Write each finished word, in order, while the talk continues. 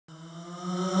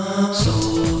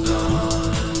Soul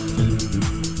Garden.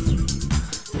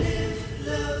 Live,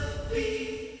 love,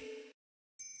 be.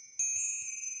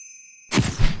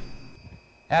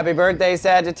 Happy birthday,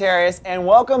 Sagittarius, and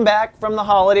welcome back from the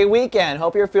holiday weekend.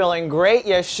 Hope you're feeling great.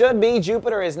 You should be.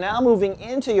 Jupiter is now moving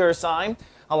into your sign.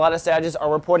 A lot of Sagittarius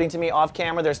are reporting to me off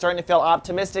camera. They're starting to feel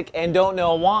optimistic and don't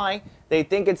know why. They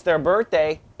think it's their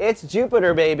birthday. It's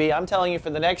Jupiter, baby. I'm telling you, for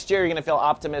the next year, you're going to feel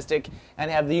optimistic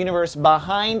and have the universe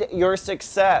behind your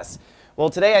success. Well,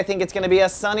 today I think it's going to be a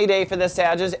sunny day for the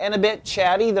Sagittarius and a bit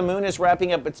chatty. The moon is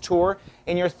wrapping up its tour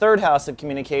in your third house of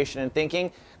communication and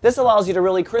thinking. This allows you to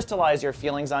really crystallize your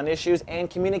feelings on issues and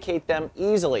communicate them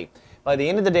easily. By the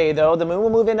end of the day, though, the moon will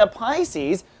move into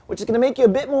Pisces, which is going to make you a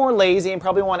bit more lazy and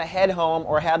probably want to head home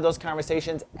or have those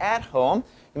conversations at home.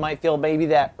 You might feel maybe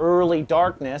that early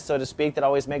darkness, so to speak, that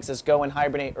always makes us go and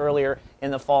hibernate earlier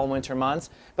in the fall and winter months.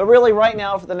 But really, right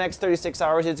now, for the next 36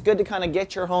 hours, it's good to kind of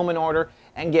get your home in order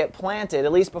and get planted,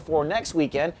 at least before next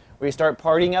weekend, where you start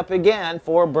partying up again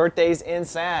for birthdays in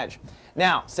Sag.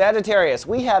 Now, Sagittarius,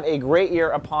 we have a great year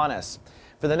upon us.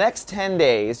 For the next 10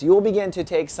 days, you will begin to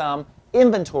take some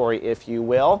inventory, if you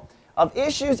will, of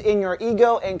issues in your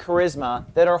ego and charisma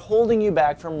that are holding you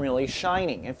back from really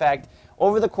shining. In fact,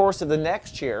 over the course of the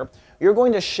next year, you're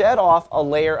going to shed off a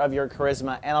layer of your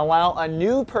charisma and allow a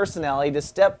new personality to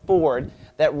step forward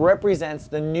that represents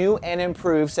the new and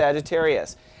improved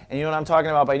Sagittarius. And you know what I'm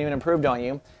talking about by new and improved, don't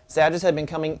you? Sagittarius have been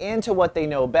coming into what they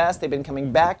know best. They've been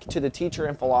coming back to the teacher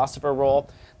and philosopher role.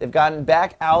 They've gotten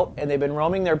back out and they've been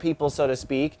roaming their people, so to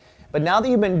speak. But now that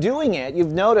you've been doing it,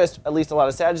 you've noticed, at least a lot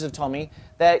of Sagittarius have told me,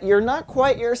 that you're not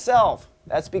quite yourself.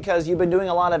 That's because you've been doing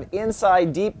a lot of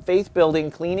inside, deep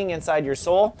faith-building cleaning inside your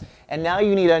soul, and now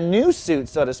you need a new suit,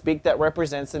 so to speak, that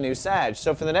represents the new Sag.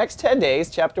 So for the next 10 days,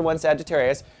 Chapter 1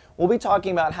 Sagittarius, we'll be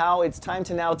talking about how it's time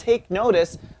to now take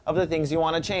notice of the things you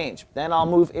want to change. Then I'll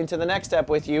move into the next step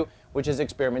with you, which is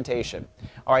experimentation.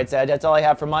 All right, Sag, that's all I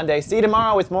have for Monday. See you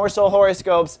tomorrow with more soul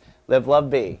horoscopes. Live, love,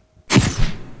 be.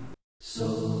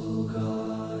 Soul